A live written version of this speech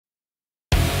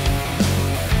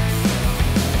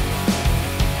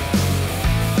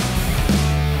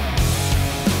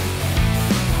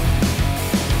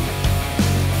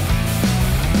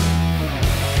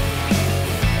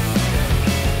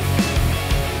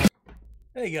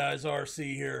Hey guys,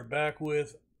 RC here, back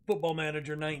with Football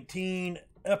Manager 19,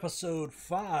 episode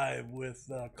 5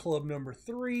 with club number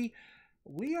 3.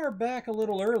 We are back a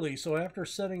little early, so after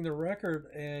setting the record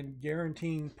and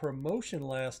guaranteeing promotion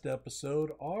last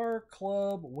episode, our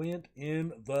club went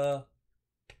in the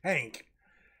tank.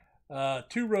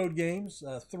 Two road games,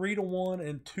 3-1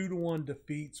 and 2-1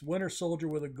 defeats. Winter Soldier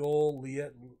with a goal.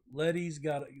 Letty's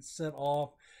got sent off.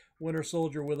 Winter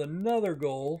Soldier with another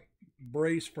goal.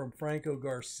 Brace from Franco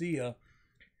Garcia.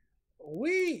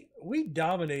 We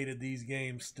dominated these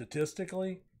games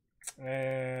statistically,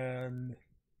 and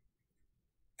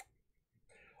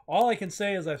all I can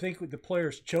say is I think the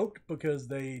players choked because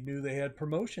they knew they had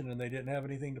promotion and they didn't have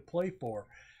anything to play for.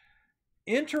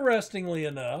 Interestingly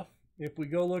enough, if we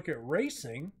go look at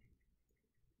racing,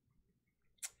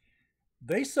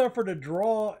 they suffered a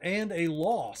draw and a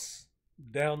loss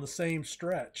down the same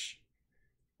stretch.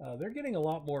 They're getting a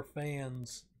lot more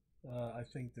fans, I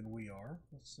think, than we are.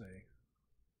 Let's see.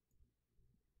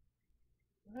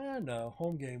 No,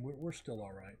 home game, we're still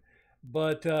all right.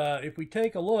 But if we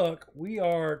take a look, we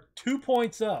are 2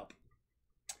 points up,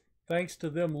 thanks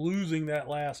to them losing that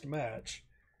last match.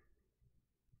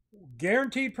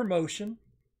 Guaranteed promotion.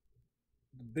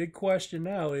 The big question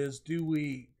now is, do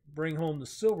we bring home the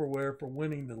silverware for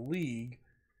winning the league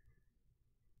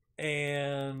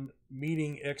and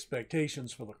meeting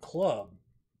expectations for the club?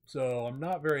 So I'm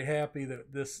not very happy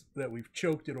that we've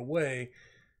choked it away.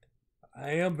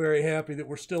 I am very happy that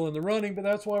we're still in the running, but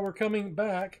that's why we're coming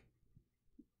back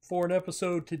for an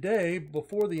episode today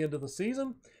before the end of the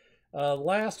season.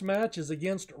 Last match is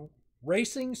against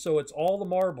Racing, so it's all the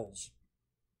marbles.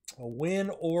 A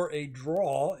win or a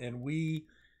draw, and we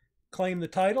claim the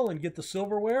title and get the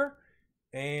silverware,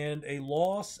 and a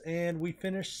loss, and we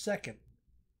finish second.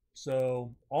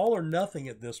 So all or nothing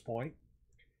at this point.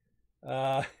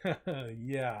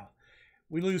 Yeah,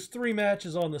 we lose 3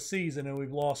 matches on the season, and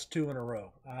we've lost 2 in a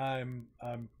row. I'm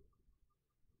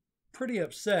pretty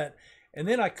upset. And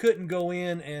then I couldn't go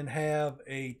in and have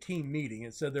a team meeting.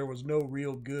 It said there was no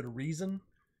real good reason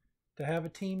to have a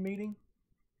team meeting.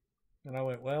 And I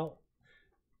went, well,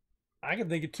 I can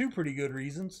think of 2 pretty good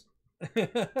reasons.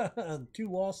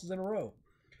 2 losses in a row.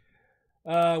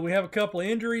 We have a couple of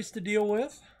injuries to deal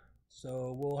with,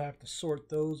 so we'll have to sort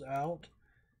those out.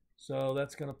 So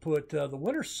that's going to put the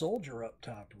Winter Soldier up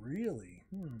top, really.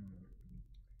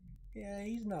 Yeah,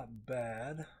 he's not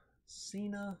bad.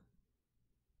 Cena,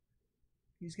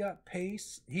 he's got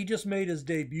pace. He just made his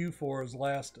debut for his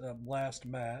last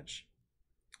match.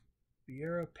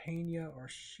 Vieira, Pena,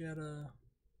 Archetta,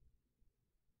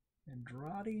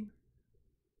 Andrade.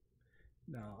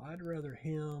 No, I'd rather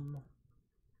him.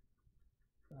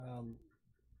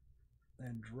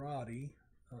 Andrade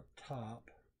up top,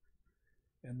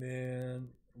 and then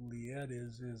Liet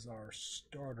is our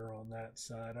starter on that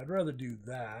side. I'd rather do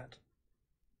that.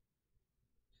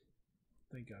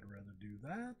 I think I'd rather do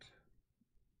that.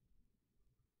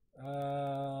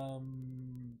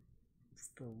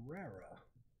 Ferreira.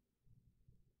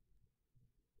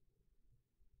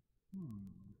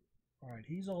 All right,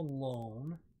 he's on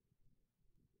loan.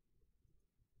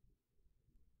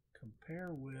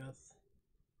 Compare with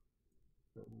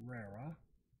Ferreira.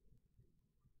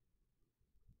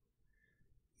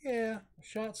 Yeah,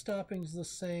 shot stopping's the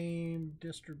same.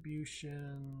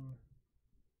 Distribution.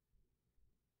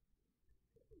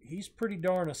 He's pretty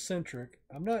darn eccentric.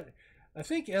 I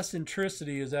think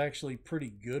eccentricity is actually pretty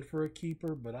good for a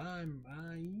keeper, but I'm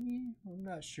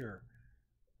not sure.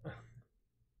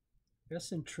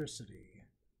 Eccentricity.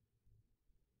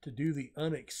 To do the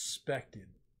unexpected.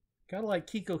 Kind of like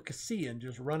Kiko Casilla,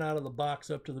 just run out of the box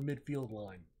up to the midfield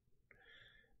line.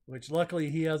 Which luckily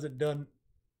he hasn't done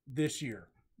this year.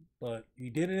 But he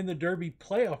did it in the Derby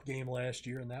playoff game last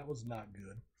year, and that was not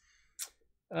good.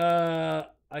 I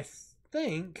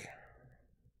think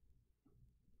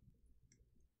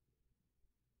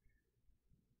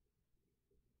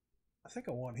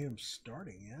I want him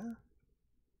starting, yeah?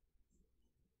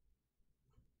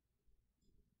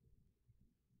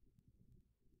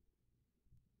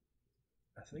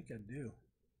 I think I do.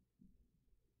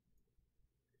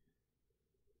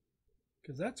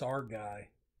 Because that's our guy.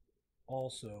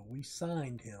 Also, we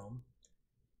signed him.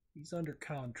 He's under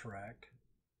contract.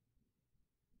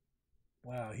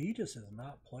 Wow, he just has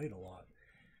not played a lot.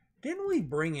 Didn't we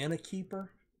bring in a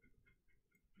keeper?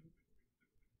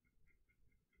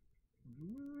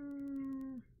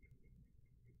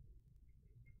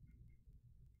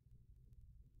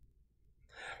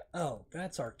 Oh,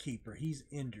 that's our keeper. He's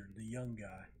injured, the young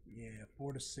guy. Yeah,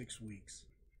 4 to 6 weeks.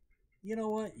 You know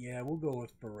what? Yeah, we'll go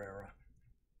with Ferreira.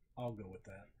 I'll go with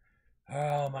that.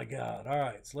 Oh my God. All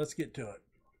right, so let's get to it.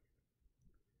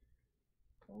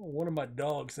 Oh, one of my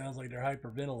dogs sounds like they're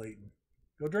hyperventilating.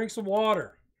 Go drink some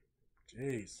water.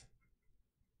 Jeez.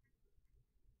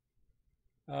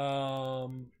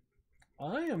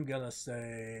 I am gonna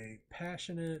say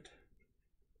passionate.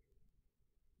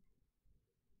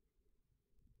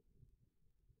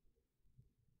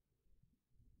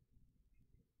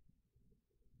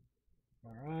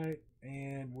 All right,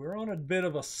 and we're on a bit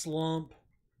of a slump,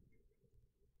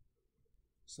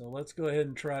 so let's go ahead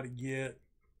and try to get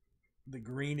the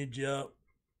greenage up.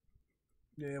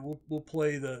 Yeah, we'll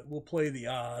play the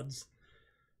odds.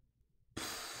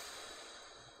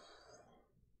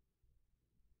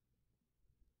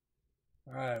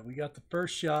 All right, we got the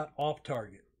first shot off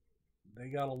target. They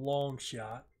got a long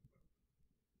shot.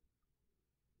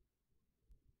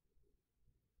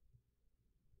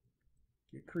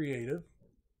 Get creative.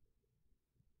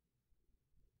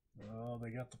 Oh, they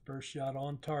got the first shot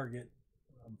on target.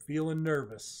 I'm feeling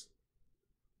nervous.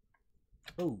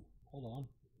 Oh, hold on.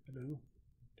 Hello.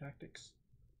 Tactics.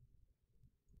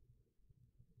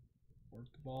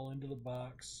 Work the ball into the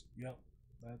box. Yep,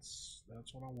 that's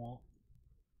what I want.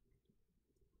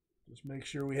 Just make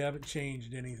sure we haven't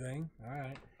changed anything. All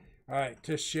right. All right,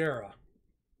 Teixeira.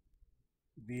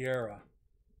 Vieira.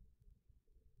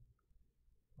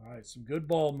 All right, some good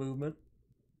ball movement.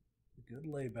 Good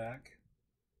layback.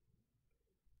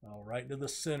 Oh, right into the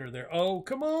center there. Oh,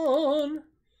 come on.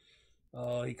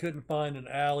 Oh, he couldn't find an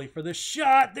alley for the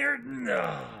shot there.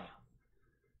 No.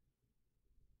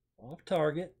 Off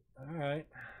target. All right.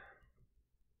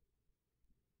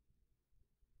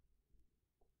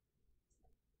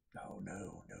 No,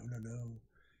 no, no, no, no.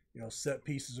 You know, set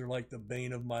pieces are like the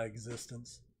bane of my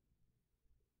existence.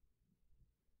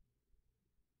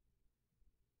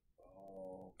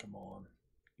 Oh, come on.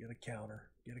 Get a counter.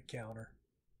 Get a counter.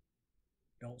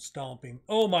 Don't stomp him.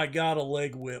 Oh, my God, a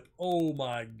leg whip. Oh,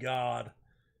 my God.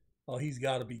 Oh, he's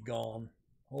got to be gone.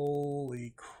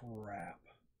 Holy crap.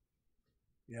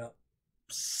 Yep.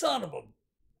 Son of a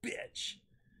bitch.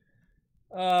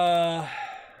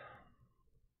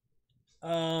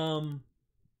 Um,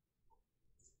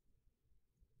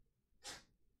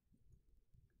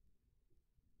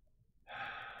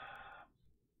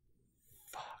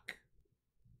 fuck.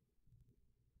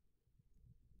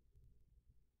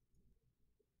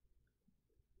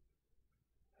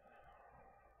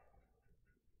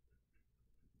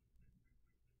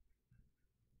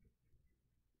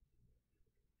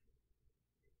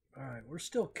 All right, we're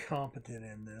still competent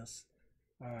in this.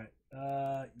 All right,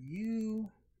 you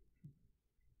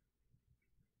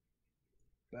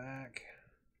back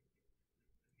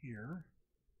here.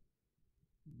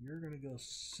 You're gonna go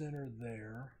center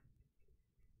there,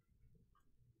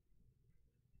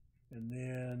 and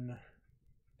then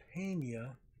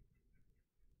Pena.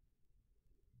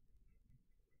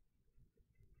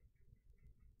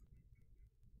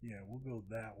 Yeah, we'll go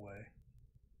that way.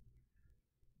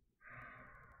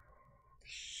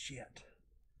 Shit.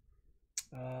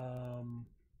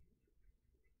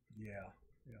 Yeah,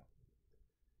 yeah,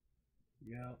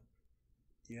 yeah,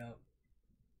 yeah.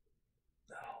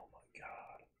 Oh my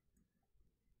God.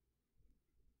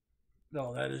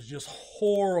 No, that is just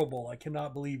horrible. I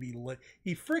cannot believe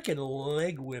he freaking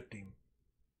leg whipped him.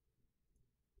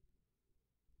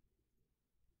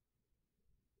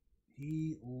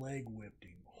 He leg whipped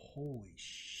him. Holy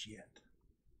shit.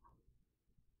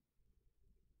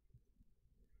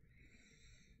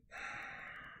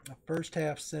 The first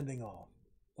half sending off.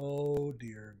 Oh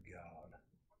dear God.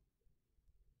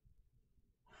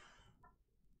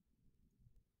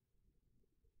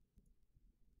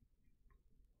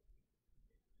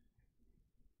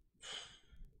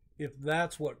 If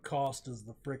that's what cost us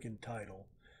the freaking title.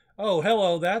 Oh,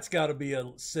 hello, that's got to be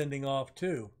a sending off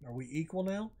too. Are we equal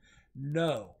now?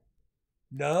 No.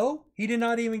 No? He did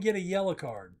not even get a yellow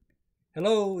card.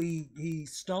 Hello, he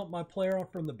stomped my player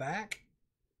from the back?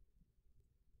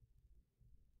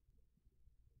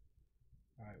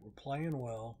 All right, we're playing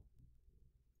well.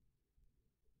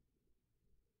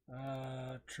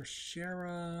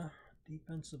 Teixeira,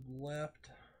 defensive left.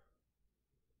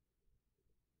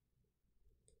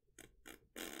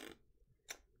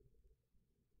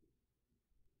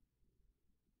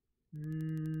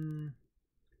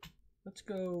 Let's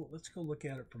go look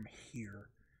at it from here.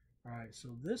 All right, so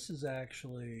this is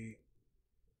actually,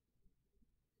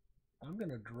 I'm going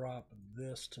to drop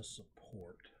this to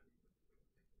support.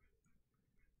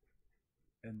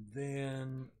 And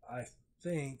then I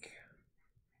think,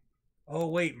 oh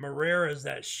wait, Morera's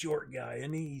that short guy,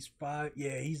 isn't he? He's five.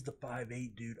 Yeah, he's the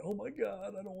 5'8" dude. Oh my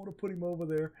God, I don't want to put him over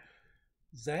there.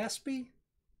 Zaspy,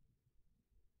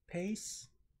 pace.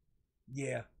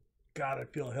 Yeah. God, I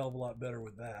feel a hell of a lot better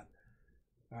with that.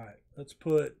 All right, let's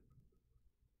put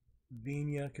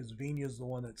Vina, because Vina's the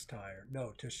one that's tired.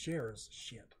 No, Teixeira's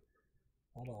shit.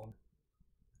 Hold on.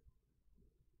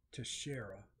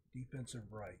 Teixeira,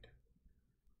 defensive right.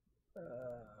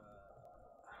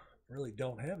 Really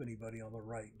don't have anybody on the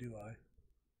right, do I?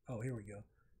 Oh, here we go.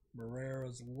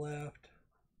 Morera's left.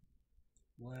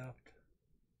 Left.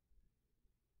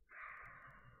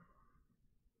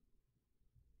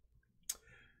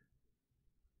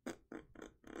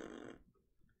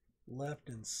 Left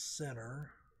and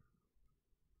center.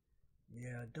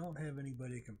 Yeah, I don't have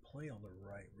anybody who can play on the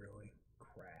right, really.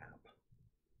 Crap.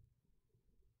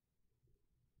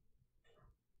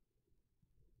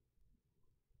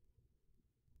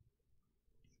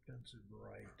 Defensive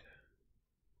right.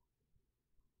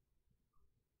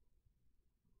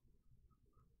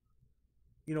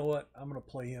 You know what? I'm going to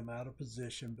play him out of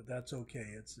position, but that's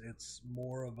okay. It's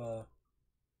more of a...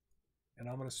 And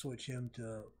I'm going to switch him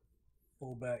to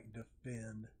fullback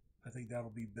defend. I think that'll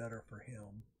be better for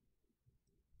him.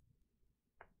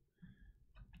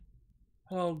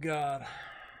 Oh, God.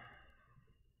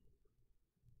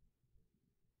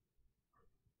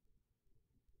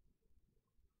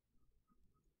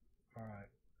 All right.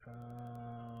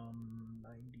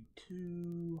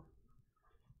 92.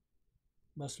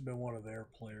 Must have been one of their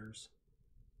players.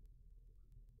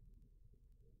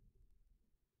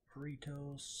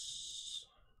 Fritos.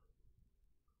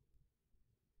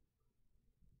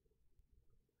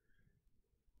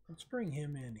 Let's bring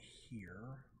him in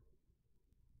here.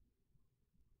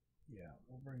 Yeah,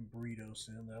 we'll bring Britos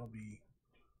in. That'll be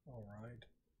all right.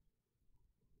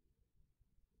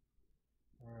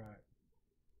 All right.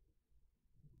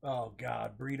 Oh,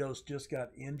 God. Britos just got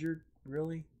injured?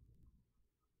 Really?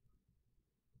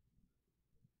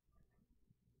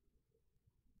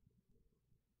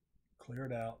 Clear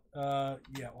it out.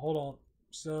 Yeah, hold on.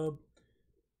 Sub.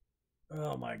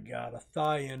 Oh, my God. A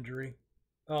thigh injury.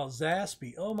 Oh,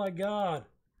 Zaspy. Oh, my God.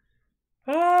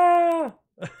 Ah!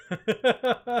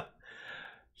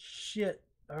 Shit.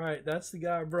 All right, that's the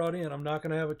guy I brought in. I'm not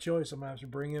going to have a choice. I'm going to have to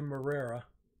bring in Morera.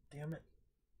 Damn it.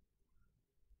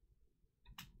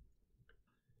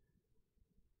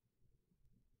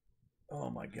 Oh,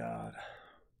 my God.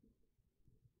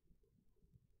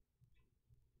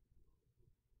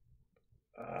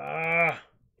 Ah.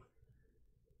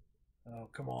 Oh,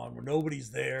 come on.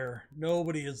 Nobody's there.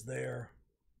 Nobody is there.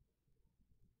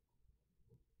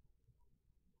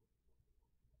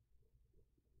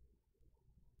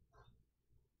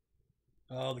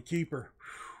 Oh, the keeper.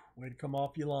 Way to come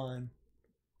off your line.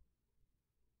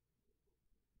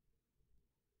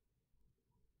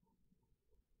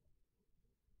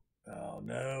 Oh,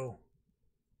 no.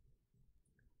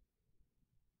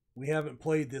 We haven't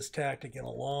played this tactic in a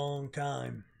long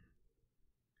time.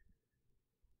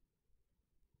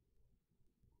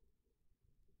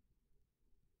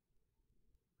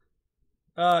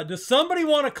 Does somebody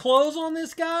want to close on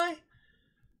this guy?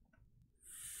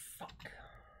 Fuck.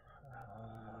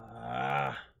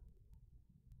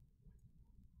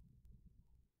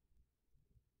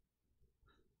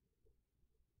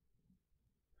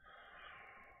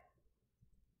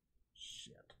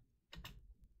 Shit.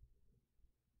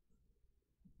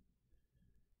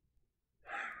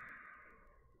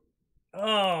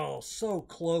 Oh, so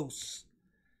close.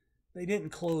 They didn't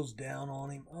close down on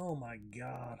him. Oh, my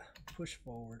God. Push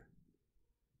forward.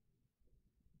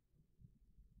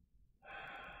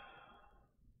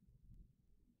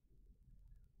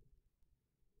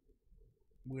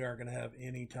 We aren't going to have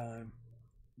any time.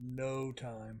 No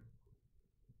time.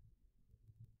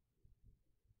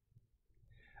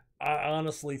 I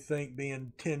honestly think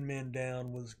being 10 men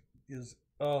down is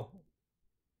oh,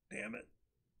 damn it.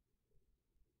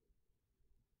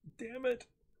 Damn it.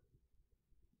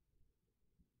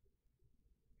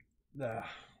 Nah.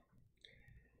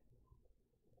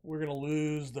 We're going to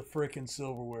lose the frickin'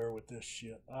 silverware with this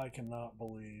shit. I cannot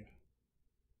believe.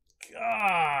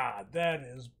 God, that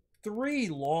is 3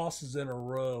 losses in a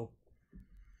row.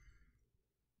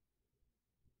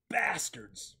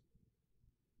 Bastards.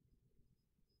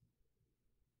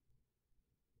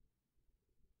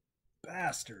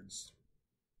 Bastards.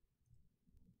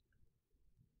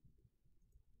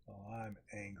 Oh, I'm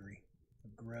angry.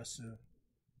 Aggressive.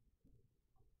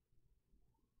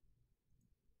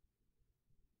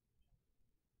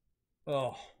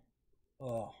 Oh.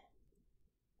 Oh.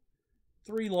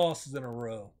 3 losses in a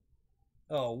row.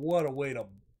 Oh, what a way to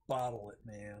bottle it,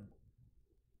 man.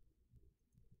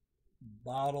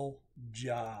 Bottle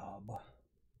job.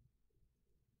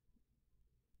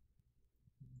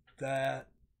 That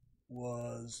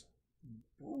was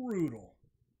brutal.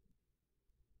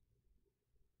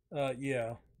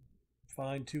 Yeah.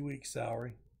 Fine, 2 week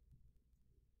salary.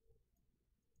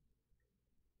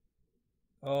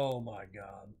 Oh my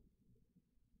God.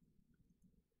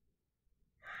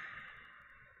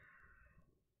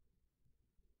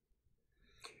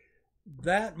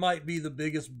 That might be the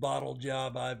biggest bottle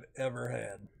job I've ever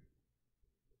had.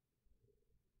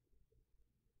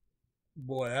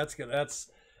 Boy, that's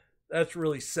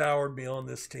really soured me on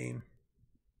this team.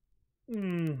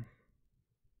 Mm,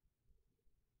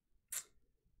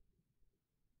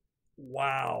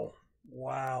 wow.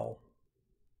 Wow.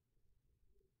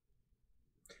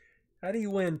 How do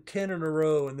you win 10 in a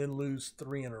row and then lose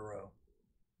 3 in a row?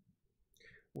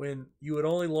 When you had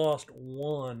only lost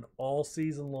one all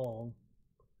season long,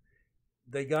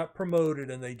 they got promoted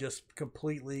and they just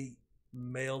completely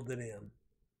mailed it in.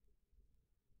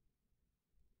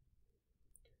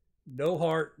 No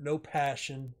heart, no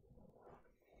passion.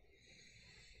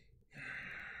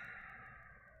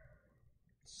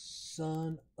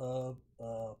 Son of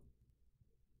a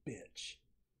bitch.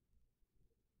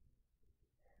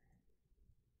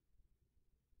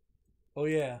 Oh,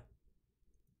 yeah.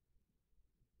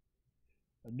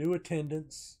 A new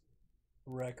attendance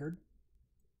record.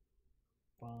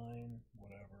 Fine,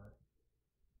 whatever.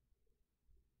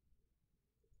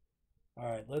 All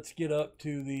right, let's get up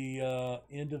to the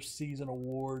end of season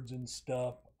awards and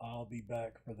stuff. I'll be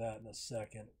back for that in a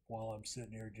second while I'm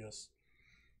sitting here just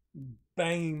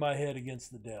banging my head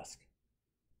against the desk.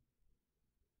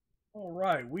 All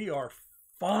right, we are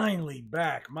finally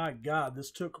back. My God, this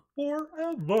took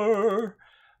forever.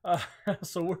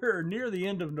 So we're near the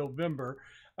end of November.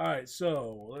 All right,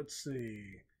 so let's see.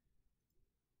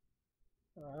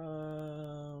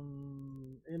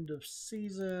 End of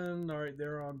season. All right,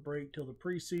 they're on break till the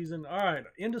preseason. All right,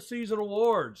 end of season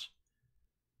awards.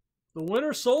 The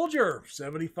Winter Soldier,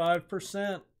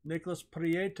 75%. Nicholas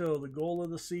Prieto, the goal of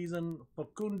the season.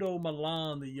 Facundo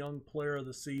Milan, the young player of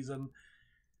the season.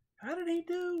 How did he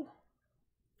do?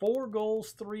 4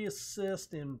 goals, 3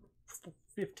 assists in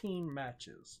 15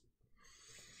 matches.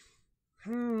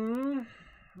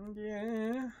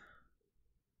 Yeah.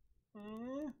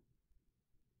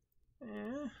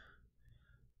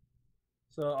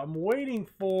 So I'm waiting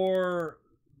for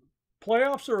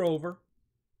playoffs are over.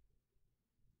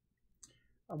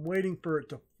 I'm waiting for it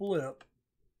to flip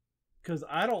because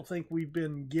I don't think we've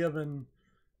been given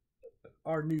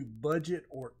our new budget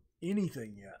or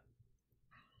anything yet.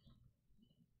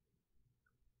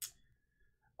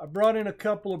 I brought in a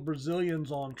couple of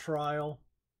Brazilians on trial.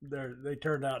 They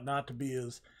turned out not to be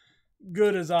as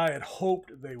good as I had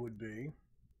hoped they would be.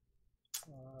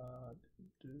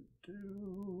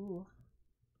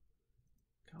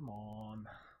 Come on.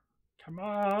 Come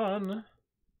on.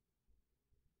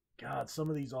 God, some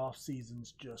of these off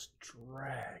seasons just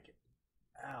drag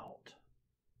out.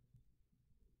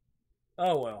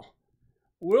 Oh well.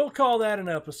 We'll call that an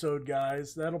episode,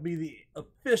 guys. That'll be the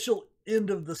official end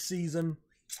of the season.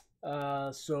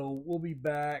 So we'll be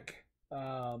back.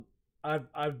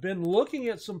 I've been looking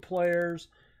at some players.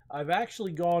 I've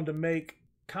actually gone to make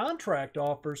contract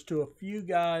offers to a few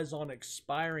guys on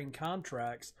expiring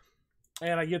contracts,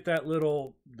 and I get that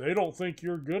little, they don't think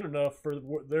you're good enough for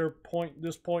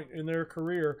this point in their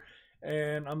career,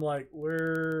 and I'm like,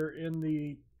 we're in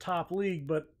the top league,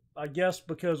 but I guess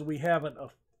because we haven't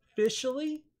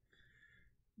officially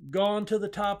gone to the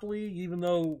top league, even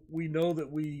though we know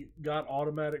that we got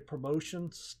automatic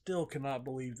promotion, still cannot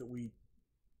believe that we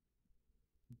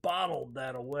bottled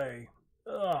that away.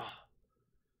 Ugh.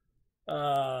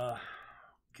 God,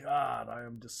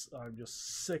 I'm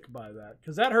just sick by that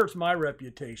because that hurts my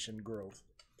reputation growth.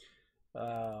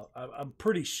 I'm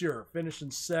pretty sure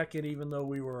finishing second, even though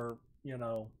we were,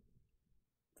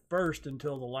 first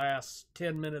until the last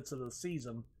 10 minutes of the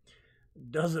season,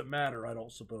 doesn't matter, I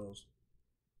don't suppose.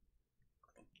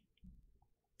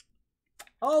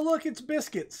 Oh, look, it's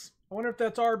Biscuits. I wonder if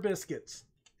that's our Biscuits.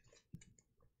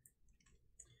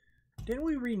 Didn't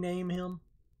we rename him?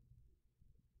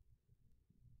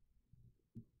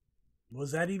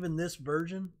 Was that even this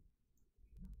version?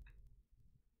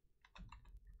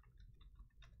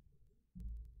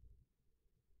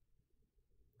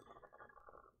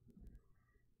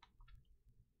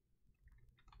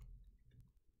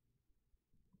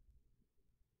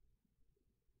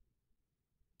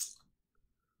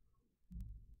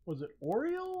 Was it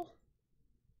Oriole?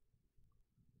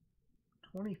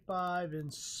 25 in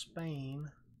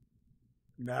Spain.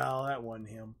 No, that wasn't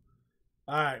him.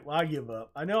 All right, well, I give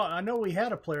up. I know we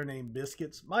had a player named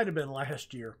Biscuits. Might have been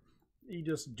last year. He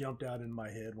just jumped out in my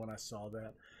head when I saw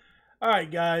that. All right,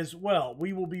 guys. Well,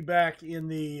 we will be back in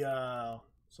the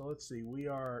So let's see. We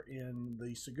are in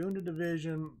the Segunda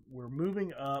Division. We're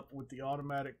moving up with the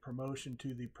automatic promotion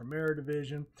to the Primera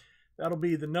Division. That'll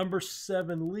be the number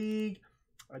 7 league.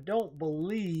 I don't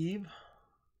believe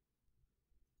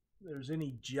there's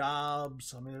any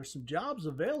jobs. I mean, there's some jobs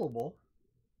available.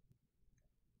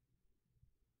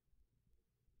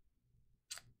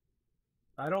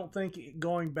 I don't think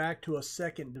going back to a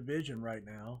 2nd division right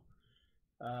now.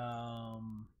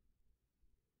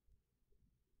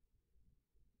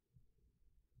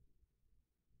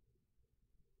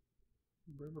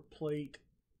 River Plate,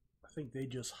 I think they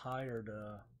just hired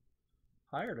a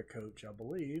coach, I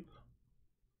believe.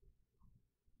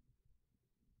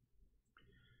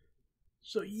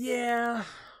 So yeah,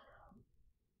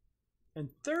 and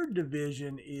 3rd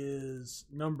division is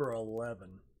number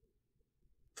 11.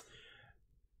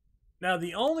 Now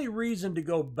the only reason to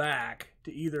go back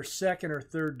to either 2nd or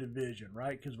 3rd division,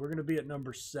 right? Because we're going to be at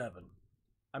number 7.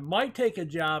 I might take a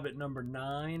job at number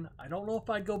 9. I don't know if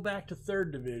I'd go back to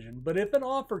 3rd division, but if an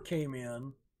offer came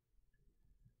in,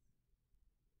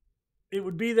 it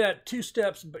would be that 2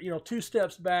 steps, 2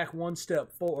 steps back, 1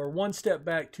 step forward, or 1 step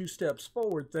back, 2 steps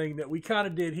forward thing that we kind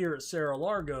of did here at Cerro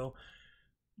Largo.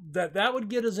 That would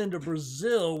get us into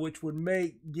Brazil, which would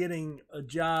make getting a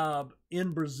job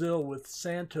in Brazil with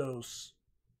Santos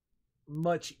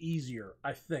much easier,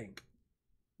 I think.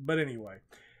 But anyway,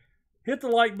 hit the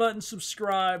like button,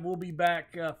 subscribe. We'll be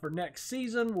back for next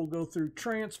season. We'll go through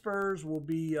transfers. We'll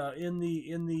be in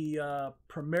the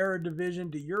Primera Division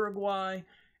to Uruguay,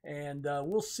 and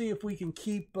we'll see if we can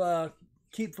keep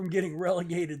from getting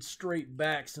relegated straight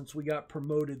back, since we got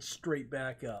promoted straight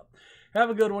back up.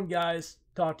 Have a good one, guys.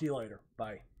 Talk to you later.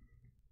 Bye.